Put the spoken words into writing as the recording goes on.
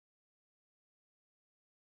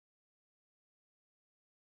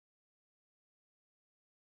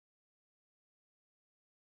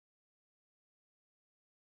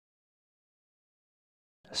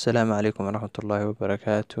Asalaamu calaykum waraxmatullaahi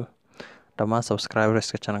wabarakaatu. Dhammaan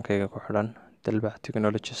subscriberska channelkayga ku xidhan Dalbac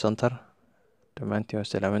Technology Center dhammaantiin waa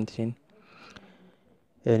salaamantihiin.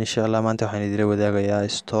 Insha Allah maanta waxaan idila wadaagayaa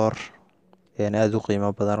store aad u qiimo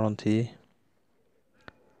badan runtii.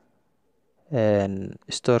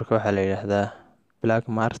 Storeka waxaa la yidhaahdaa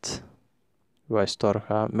Blackmart. waa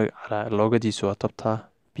storeka loogadiisu waa tabta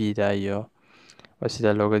bida iyo waa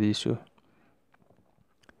sida loogadiisu.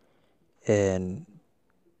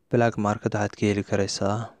 Black market waxaad ka heli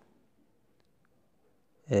karaysaa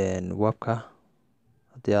webka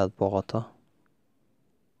haddii aad booqato.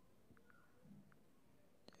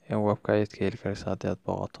 Webka ayaad ka heli karaysaa haddii aad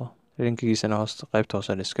booqato. Linkigiisana qaybta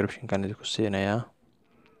hoose description-kan idinku siinayaa.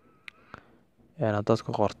 Haddaad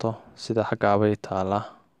ku qorto sida xaggaabay taala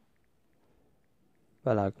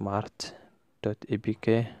blackmart.appk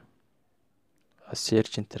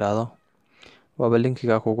searchin tiraado waaba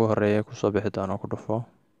linkiga kugu horeeya kusoo bixi doono. ku dhufo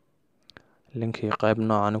linkiga qayb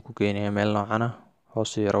noocan ku geynaya meel noocana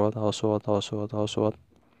hoos wad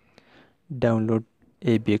download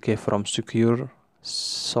appk from secure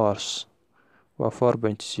source waa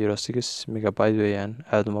 4.06 megabyte weeyaan,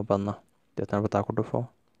 aad uma badna. deetana bataa ku dhufo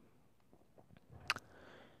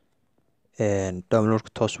downloadka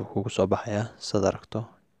toos buu kugu soo baxayaa. sad aragto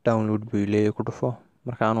download buu leeyahay, ku dhufo.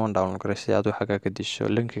 marka aan waan download garay si aad u xagga ka disho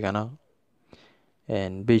linkigana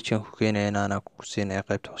page-kan ku keenaya inaana ku siinaya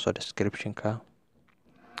qaybta hoose description-ka.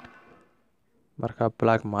 marka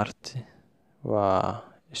Blackmart waa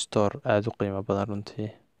store aad u qiimo badan runtii.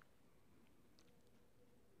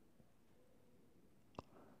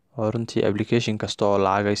 runtii application kasta oo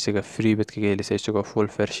lacaga isaga free bad kaga helisa isagoo full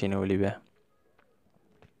version weliba.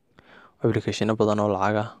 application badan oo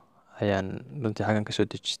lacaga ayaan runtii xaggan kasoo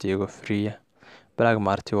dejistay iyagoo free.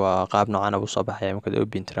 Blackmart waa qaab noocan u soo baxaya markaad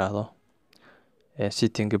open tiraahdo.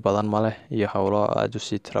 setting badan ma leh iyo howlo aad u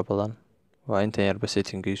sii tira badan. waa inta yarba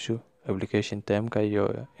setting-giisu application time-ka iyo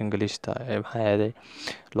English-ta maxaa yeelay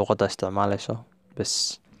luqadda isticmaalayso bas.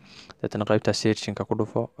 deetana qaybta searching-ka ku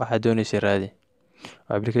dhufo waxaad doonaysa raadi.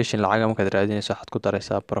 application lacaga markaad raadinayso waxaad ku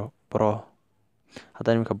daraysaa pro.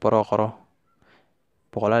 haddaan iminka pro qoro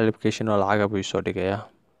boqolaal application oo lacaga buu isoo dhigayaa.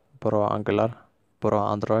 pro Angular, pro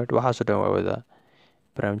Android, waxaasoo dhan waa wada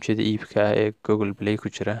barnaamijyada iibka ee Google Play ku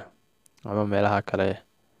jira ama meelaha kale.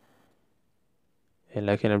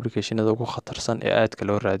 laakiin applicationada ugu khatarsan ee aadka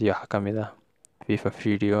loo raadiyo waxaa ka mid ah FIFA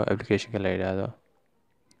Video application-ka la yidhaahdo.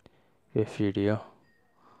 video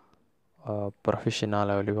professional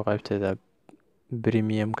waliba qaybteeda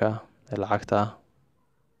premium-ka ee lacagta.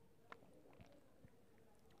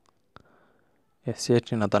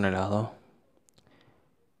 searching haddaan idhaahdo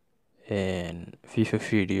FIFA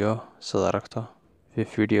Video sad aragto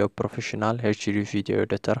FIFA Video Professional HD Video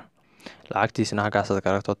Editor lacagtiisana halkaasaad ka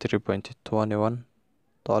aragto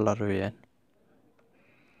 $3.21 weeyaan.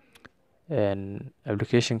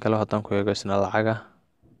 application kale haddaan ku eego isna lacaga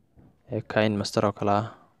Kind Master oo kale ah.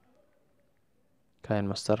 Kind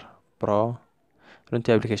Master Pro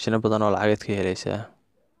runtii application badan oo lacagaad ka helaysaa.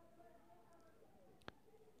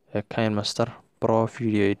 Kind Master Pro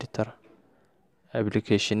Video Editor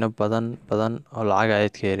application badan oo lacaga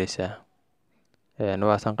ayaad ka helaysaa.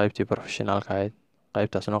 waatan qaybtii professionalka ahayd,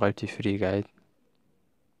 qaybtaasna qaybtii free-ga ahayd,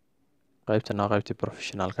 qaybtana qaybtii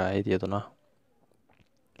professionalka ahayd iyaduna.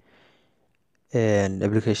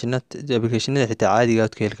 applicationada xitaa caadiga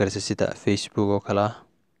aad ka heli karaysa sida Facebook oo kale ah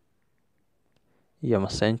iyo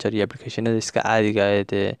Messenger iyo applicationada iska caadiga ah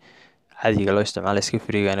ee caadiga loo isticmaalo iska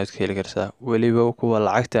free-ga aad ka heli karaysaa. weliba kuwa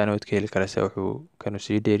lacagta aad ka heli karaysaa wuxuu kanu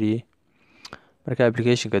sii dheeriyey. marka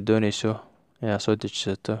application-ka doonayso inaad soo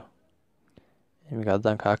dejisato iminka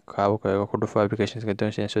haddaan kaaba ku eego ku dhufo application-ka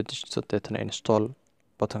doonayso inaad soo dejisato deetana install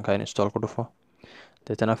button-ka install ku dhufo.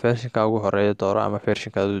 deetana version-ka ugu horeeya dooro ama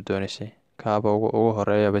version-ka aad doonaysay kaaba ugu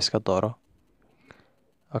horeeyaba iska dooro.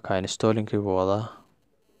 installing-kii buu wadaa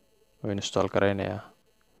wuu install garaynayaa.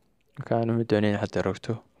 marka aanu ma doonayn hadda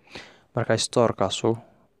rogto. marka store-kaasu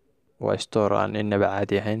waa store aan inaba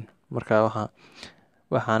caadi ahayn. marka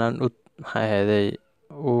waxaanan maxaa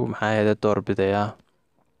ahaydey doorbidayaa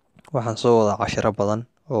waxaan soo wadaa cashiro badan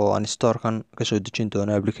oo aan store-kan kasoo dejin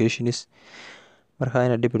doono applications. marka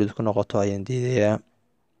inaad dhibrid ku noqoto ayaan diidayaa.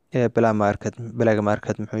 Blackmart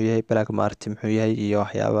muxuu yahay, Blackmart muxuu yahay iyo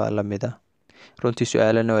waxyaaba lamid ah. runtii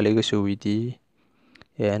su-aalana waa la iga soo weydiiyey.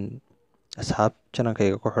 asxaab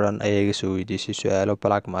channelkayga ku xidhan ayaa iga soo weydiisay su-aalo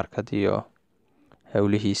Blackmart iyo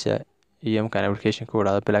howlihiisa iyo markaan application ku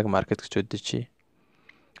idhaahdo Blackmart kasoo deji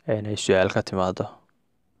ay su-aal ka timaado.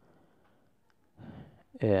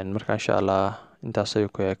 marka insha Allah intaas ayuu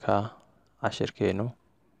ku ekaa cashirkeenu.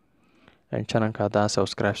 channelka haddaan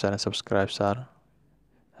subscribe saar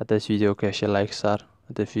haddaad video ka heshay like saar,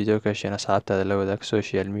 haddaad video ka heshayna asxaabtaada la wadaag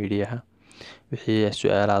social mediaha. wixii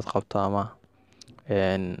su-aala aad qabto ama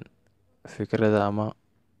fikrada ama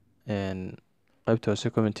qaybta hoose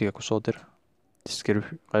commentiga kusoo dir,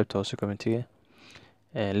 qaybta hoose commentiga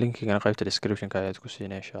linkigana qaybta descriptionka ayaad ku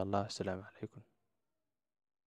siinay insha allah. Assalaamu calaykum.